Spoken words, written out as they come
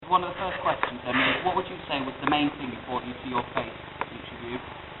one of the first questions then is, what would you say was the main thing that brought you to your faith, each of you?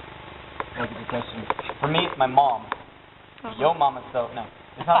 That's a good question. For me, it's my mom. Yo mama, so no.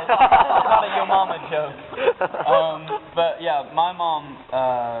 It's not a yo mama joke. But yeah, my mom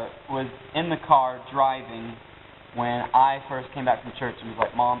was in the car driving when I first came back from church and was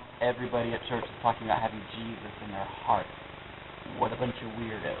like, Mom, everybody at church is talking about having Jesus in their heart. What a bunch of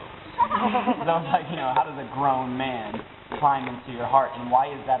weirdos. So I was like, how does a grown man climb into your heart, and why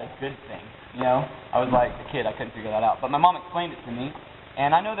is that a good thing? I was like a kid, I couldn't figure that out. But my mom explained it to me,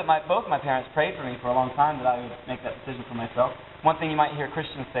 and I know that both my parents prayed for me for a long time that I would make that decision for myself. One thing you might hear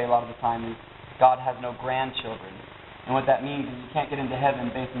Christians say a lot of the time is, God has no grandchildren. And what that means is you can't get into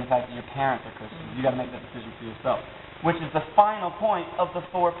heaven based on the fact that your parents are Christians. You've got to make that decision for yourself. Which is the final point of the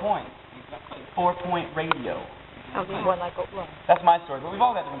 4 points. 4-point radio. That's my story, but we've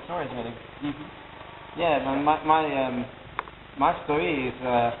all got different stories, really. Mm-hmm. Yeah, my story is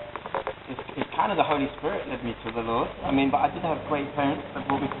kind of the Holy Spirit led me to the Lord. But I did have great parents that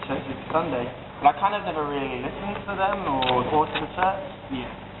brought me to church every Sunday. But I kind of never really listened to them or to the church. Yeah.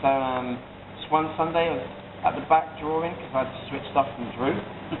 So just one Sunday I was at the back drawing because I had switched off and drew.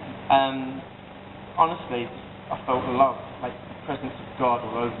 Honestly, I felt love, like the presence of God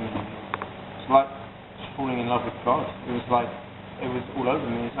all over me. It's like falling in love with God. It was all over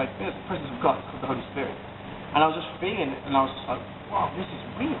me. It's like there's the presence of God, it's called the Holy Spirit. And I was just feeling it, and I was just like, wow, this is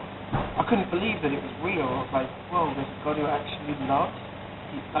real. I couldn't believe that it was real. I was like, whoa, there's a God who actually loves.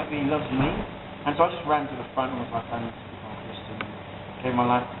 He loves me. And so I just ran to the front and was like, I need to become a Christian. Gave my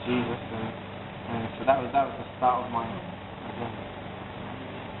life to Jesus, and so that was the start of my journey.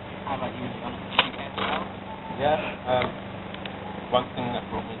 How about you, John? Yeah, one thing that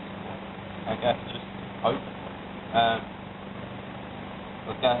brought me to, I guess, just hope. I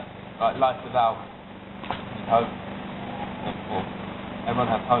guess, like life without hope, well,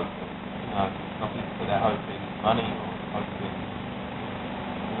 everyone has hope, but, some people put their hope in money or hope in,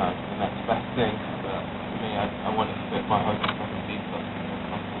 the next best thing, but for me, I wanted to put my hope in something deeper,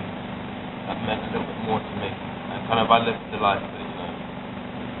 something that meant a little bit more to me, and kind of I lived the life that,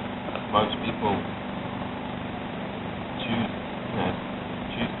 most people choose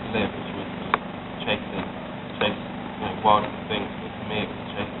to live, which was chase wild things, but for me, it was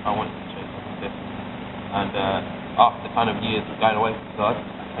I wanted to chase something different, and after kind of years of going away from God,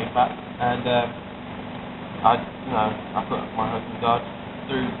 I came back, and I put my hope in God.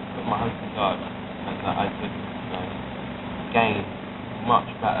 Through putting my hope in God, and that I could gain much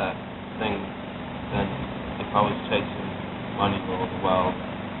better things than if I was chasing money or the world.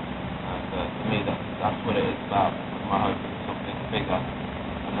 And for me, that's what it is about. Putting my hope in something bigger,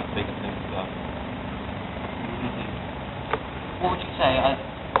 and that bigger thing is God. What would you say,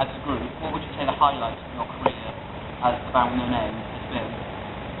 as a group, what would you say the highlights of your career as the Bowel No Name has been?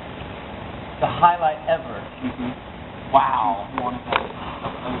 The highlight ever. Mm-hmm. Wow. One of those.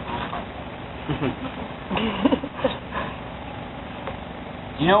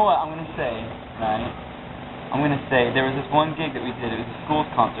 You know what I'm going to say, right? I'm going to say there was this one gig that we did. It was a school's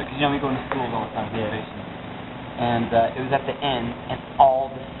concert, because we go into schools all the time, and it was at the end, and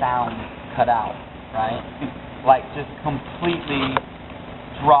all the sound cut out, right? Like just completely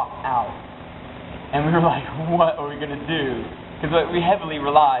dropped out. And we were like, what are we going to do? Because we heavily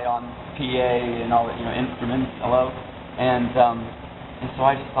rely on PA and all the instruments, and so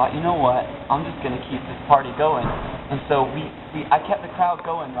I just thought, you know what? I'm just going to keep this party going. And so I kept the crowd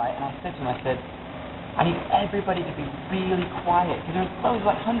going, right? And I said to him, I need everybody to be really quiet, because there was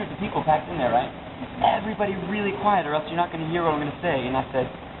like hundreds of people packed in there, right? Everybody really quiet, or else you're not going to hear what I'm going to say. And I said,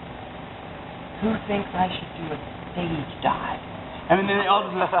 who thinks I should do a stage dive? I mean, they all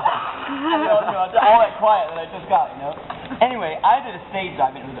just all that quiet that I just got, Anyway, I did a stage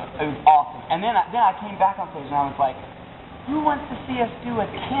dive, and it was awesome. And then I came back on stage, and I was like, who wants to see us do a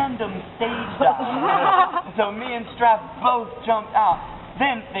tandem stage dive? So me and Straff both jumped out.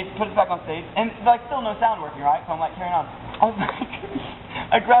 Then they put us back on stage, and still no sound working, right? So I'm carrying on. I was like,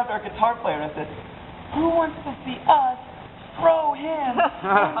 I grabbed our guitar player and I said, who wants to see us throw him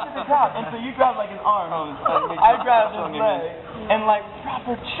into the crowd? And so you grabbed an arm, I grabbed his leg, and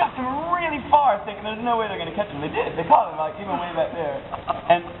proper chucked him really far, thinking there's no way they're going to catch him. They did. They caught him, even way back there.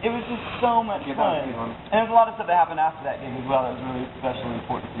 And it was just so much fun. And there was a lot of stuff that happened after that game as well that was really special and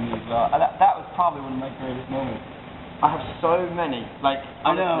important to me as well. That was probably one of my greatest moments. I have so many.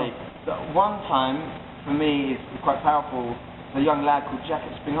 Honestly, one time for me is quite powerful. A young lad called Jack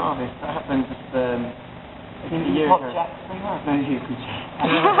at Spring Harvest. That happened just a year ago. Jack at Spring Harvest? No, he was called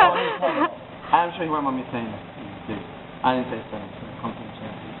Jack. I'm sure he won't mind me saying that. I didn't say so.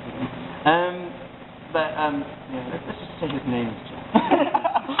 Confidentiality. Let's just say his name is Jack.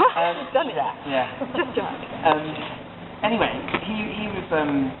 Done it. Yeah. Just Jack. Anyway, he was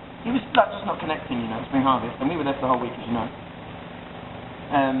like, just not connecting, Spring Harvest, and we were there for the whole week, as you know.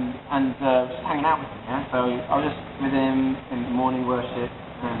 Just hanging out with him, yeah. So I was just with him in the morning worship,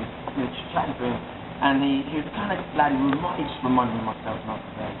 and we were chatting to him. And he was the kind of lad who just reminded me of myself when I was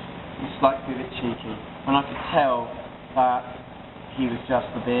of age. He was slightly a bit cheeky, and I could tell that he was just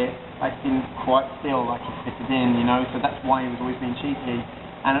a bit, didn't quite feel like he fitted in, So that's why he was always being cheeky,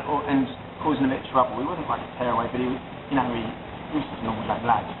 and just causing a bit of trouble. He wasn't like a tearaway, but he was just a normal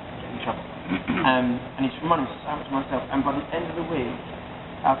lad getting in trouble. And he just reminded me so much of myself. And by the end of the week,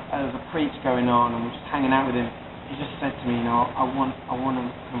 there was a preach going on, and we were just hanging out with him. He just said to me, I want to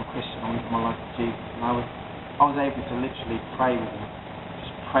become a Christian. I want to give my life to Jesus. And I was able to literally pray with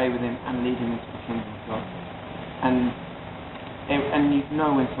him, and lead him into the kingdom of God. And you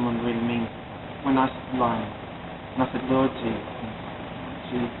know when someone really means it. When I stood lying, and I said, Lord Jesus,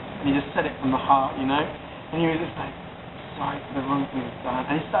 and he just said it from the heart, And he was just like, sorry for the wrong thing he's done.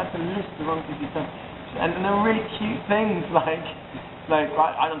 And he started to list the wrong things he's done. And there were really cute things, like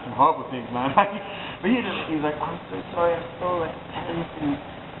I done some horrible things, man. But he was like, I'm so sorry, I stole pens and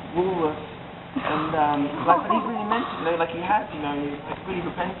Woolworths. And but he really meant it, he had, he was really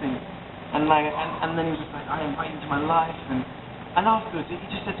repenting. And then he was just like, I invite you into my life. And afterwards, he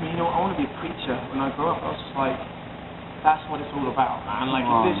just said to me, I want to be a preacher when I grow up. I was just like, that's what it's all about, man.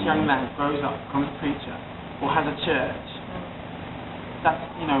 If this young man grows up, becomes a preacher, or has a church, that's,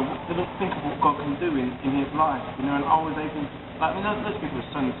 think of what God can do in his life, and I was able to, those people were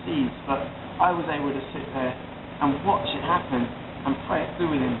sowing seeds, but I was able to sit there and watch it happen and pray it through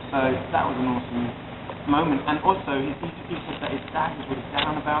with him. So that was an awesome moment. And also, he said that his dad was really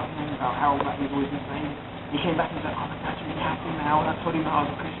down about him, about how he was always insane. He came back and he was like, oh, my dad's really happy now. And I told him that I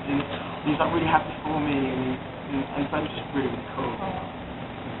was a Christian. And he's really happy for me. And so it was just really, really cool.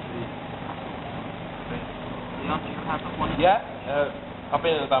 Yeah, I've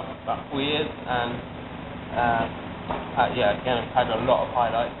been in about 4 years, and again, I've had a lot of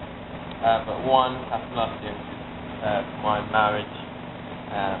highlights, but one happened last year, which is my marriage.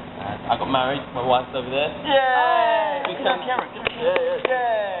 And I got married, my wife's over there. Yay!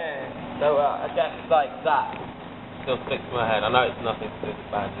 Yay! So I guess that still sticks in my head. I know it's nothing to do with the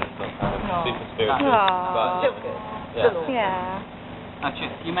band, it's not kind of super spiritual, but Still good. Yeah. Actually,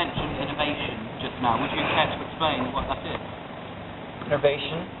 you mentioned innovation just now. Would you care to explain what that is?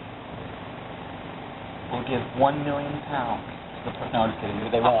 Innovation will give £1 million to the no, I'm just kidding.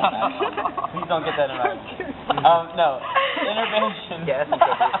 They won't. Please don't get that in writing. No, innovation. Yes.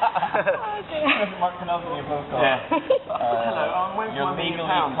 Mark Canel's in your phone call. Yeah. Hello. You're legally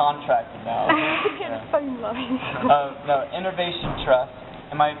contracted now. Phone line. No, Innovation Trust.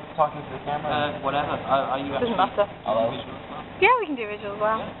 Am I talking to the camera? Whatever. Are you Doesn't matter. Hello? Yeah, we can do visual as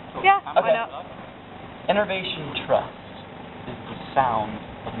well. Cool. Yeah, Okay. why not? Innovation Trust is the sound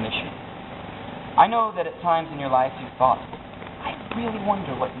of mission. I know that at times in your life you've thought, I really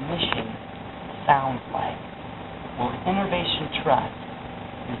wonder what mission sounds like. Well, Innovation Trust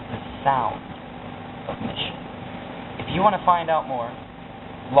is the sound of mission. If you want to find out more,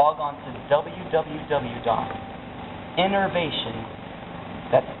 log on to www.innervation,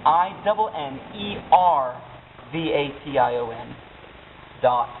 that's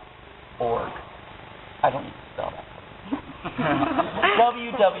INNERVATION.org. I don't need to spell that.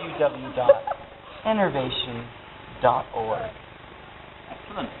 www.innervation.org.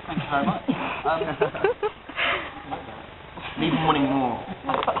 Excellent. Thank you very much. Leave them wanting more.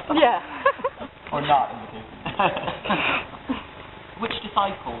 Yeah. Or not in the case. Which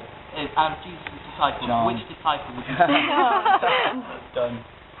disciple, out of Jesus' disciples, John. which disciple would you say? Done.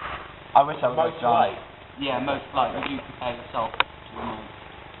 I wish I was most John. like. Yeah, most like. Would you compare yourself to them all?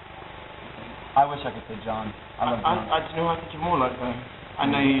 I wish I could say John. I love John. I don't know how I think you're more like though. I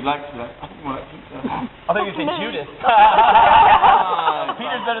know you like to that. I think you're more like Peter. I thought you were saying Judas.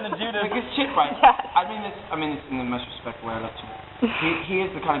 Peter's better than Judas. Because right? I mean this in the most respectful way I love to. He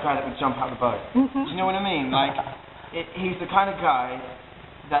is the kind of guy that would jump out of the boat. Do you know what I mean? He's the kind of guy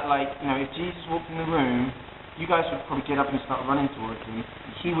that, if Jesus walked in the room, you guys would probably get up and start running towards him.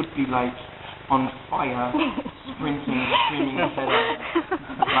 He would be on fire, sprinting, screaming,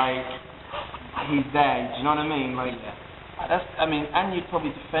 he's there. Do you know what I mean? And you'd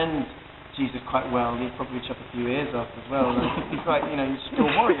probably defend Jesus quite well. He'd probably chop a few ears off as well. He's he's still a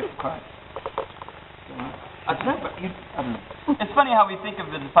warrior for Christ. I don't know, but I don't know. It's funny how we think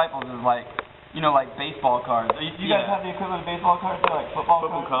of the disciples as baseball cards. You guys have the equivalent of baseball cards,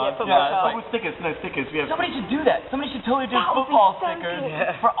 football cards? Football stickers. No stickers. We have. Somebody should do that. Somebody should totally do football stickers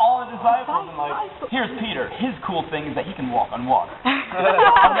for all the disciples. And here's Peter. His cool thing is that he can walk on water.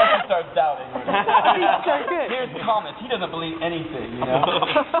 Unless good. Here's Thomas. He doesn't believe anything, you know.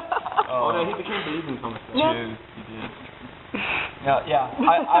 Oh no, he became believing Thomas. Yeah. Jews, he did. Yeah.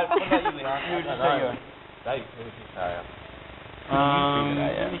 What about you, Leon? Who would you say you are? Dave, who would you say I am?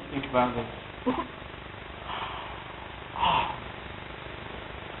 Let me think about this.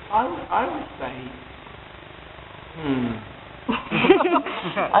 I would say.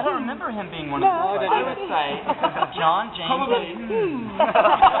 I don't remember him being one of the I would say John, James, probably.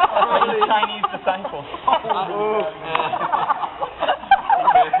 probably the Chinese disciples. Be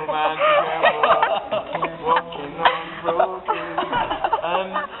careful, man. Be careful. Walking on broken.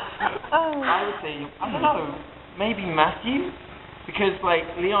 I would say, I don't know, maybe Matthew, because like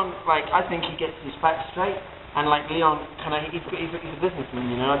Leon, like I think he gets his facts straight, and like Leon, he's a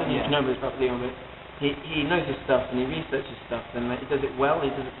businessman, you know. I don't know if you know much about Leon, but he knows his stuff and he researches stuff, and like, he does it well, he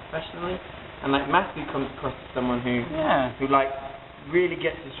does it professionally, and like Matthew comes across as someone who like really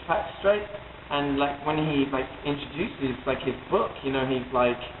gets his facts straight, and like when he like introduces like his book, you know, he's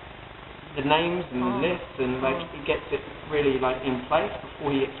like the names and the lists, and like he gets it really like in place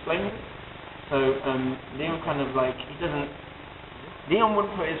before he explains it. So Leon kind of like Leon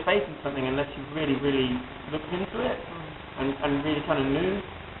wouldn't put his faith in something unless he really, really looked into it and really kind of knew.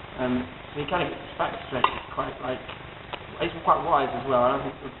 So he kind of gets his facts straight. It's quite like, he's quite wise as well. I don't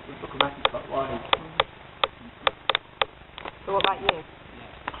think the book of Matthew's quite wise. So what about you?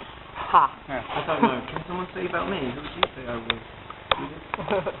 Ha. I don't know. Can someone say about me? Who would you say I was?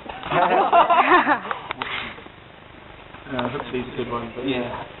 Hopefully he's a good one, but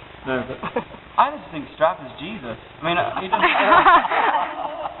yeah. No, but I just think Straff is Jesus. I mean, he doesn't.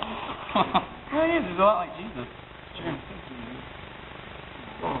 Well, he is. He's a lot like Jesus. It's true.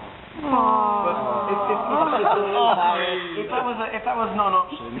 If that was not an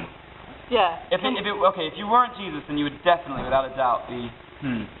option. Yeah. If you weren't Jesus, then you would definitely, without a doubt, be.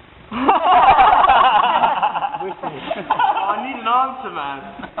 I need an answer, man.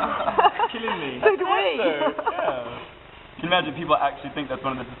 It's killing me. So do we. Yeah. Can you imagine people actually think that's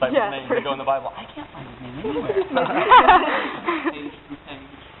one of the disciples' names? They go in the Bible. I can't find his name anywhere.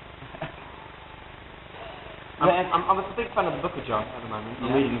 I'm a big fan of the Book of John at the moment. I'm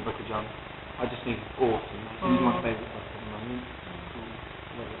reading the Book of John. I just think it's awesome. It's my favourite book at the moment.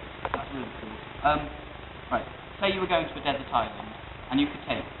 That's really cool. Right. Say you were going to a desert island and you could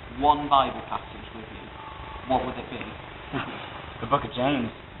take one Bible passage with you. What would it be? The Book of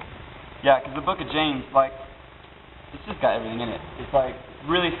James. Yeah, because the Book of James, like, it's just got everything in it. It's like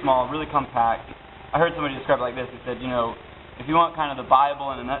really small, really compact. I heard somebody describe it like this. He said, you know, if you want kind of the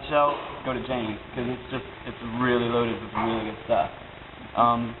Bible in a nutshell, go to James, because it's really loaded with really good stuff.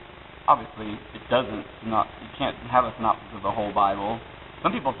 Obviously, it doesn't. You can't have a synopsis of the whole Bible.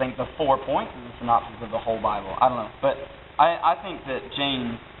 Some people think the 4 points is a synopsis of the whole Bible. I don't know, but I think that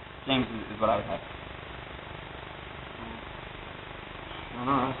James is what I would have. I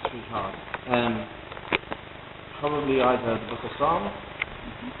know, that's pretty hard. Probably either the Book of Psalms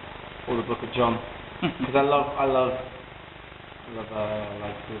or the Book of John, because I love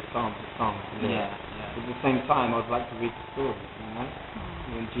like the Psalms. Yeah. But at the same time, I'd like to read the stories, you know,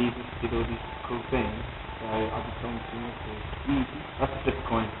 when Jesus did all these cool things. So I'd be telling too much. That's a flip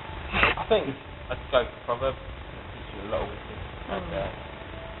coin. I think I'd go for Proverbs. It teaches you a lot of wisdom. And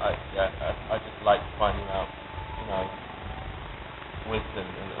I just like finding out, you know, wisdom,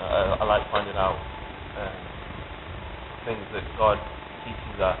 and I like finding out things that God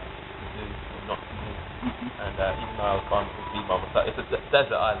teaches us to do or not to do. And even though I was born to be Mama, it's a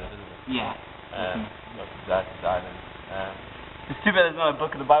desert island, isn't it? Yeah. Not a desert island. It's too bad there's not a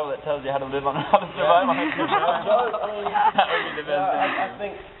book of the Bible that tells you how to live on how to survive on it. That would be the best thing. I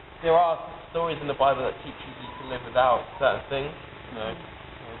think there are stories in the Bible that teach you to live without certain things. You know,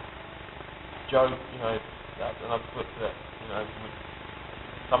 Job. You know, that's another book that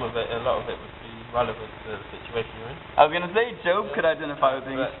a lot of it would be relevant to the situation you're in. I was going to say Job could identify with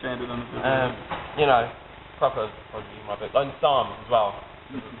being stranded on the river. You know, Proverbs probably my book. And Psalms as well.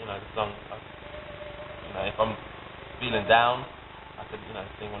 You know, the song. You know, if I'm feeling down, I could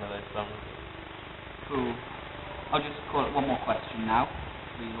sing one of those songs. Cool. I'll just call it one more question now.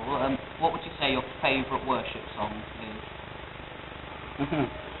 What would you say your favourite worship song is?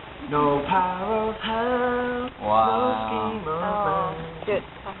 No power of hell. Wow. No scheme of man. Good.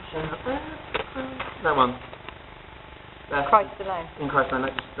 That one. That's Christ alone. in Christ alone.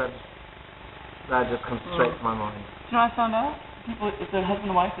 That just comes straight to my mind. You know, I found out it's the husband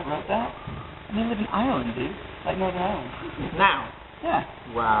and wife that wrote that, and they live in Ireland, dude, like Northern Ireland. Now. Yeah.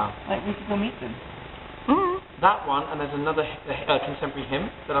 Wow. Like we could go meet them. That one, and there's another contemporary hymn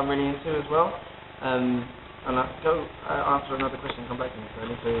that I'm really into as well. And go answer another question. Come back to me. So I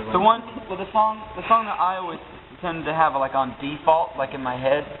need to. The song that I always tend to have like on default, like in my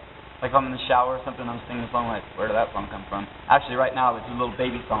head, like if I'm in the shower or something, I'm singing a song like, where did that song come from? Actually, right now it's a little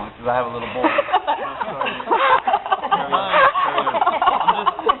baby song because I have a little boy.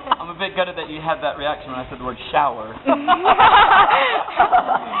 I'm a bit gutted that you had that reaction when I said the word shower.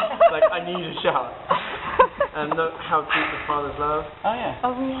 Like I need a shower. And how deep the Father's love. Oh yeah.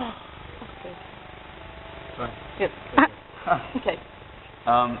 Oh yeah. That's good. Sorry. Good. Okay.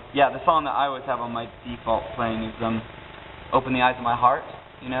 Yeah, the song that I always have on my default playing is "Open the Eyes of My Heart."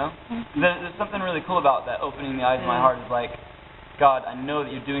 You know, there's something really cool about that. Opening the eyes of my heart is like, God, I know that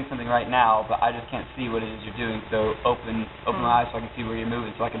you're doing something right now, but I just can't see what it is you're doing. So open my eyes so I can see where you're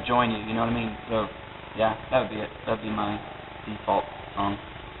moving, so I can join you. You know what I mean? So, yeah, that would be it. That would be my default song.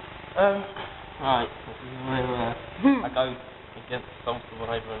 Right. I go against some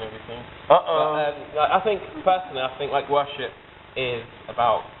survivor and everything. Like, I think personally, like worship is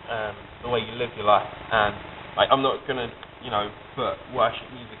about the way you live your life, and like I'm not gonna, put worship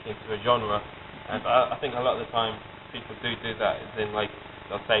music into a genre. And I think a lot of the time people do that. Is in like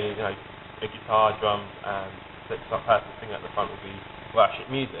they'll say a guitar, drums, and some person singing at the front will be worship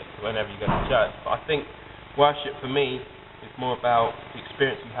music whenever you go to church. But I think worship for me is more about the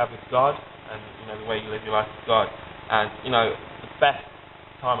experience you have with God, and the way you live your life with God. And the best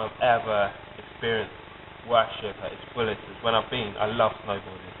time I've ever experienced worship at its fullest is when I love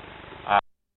snowboarding.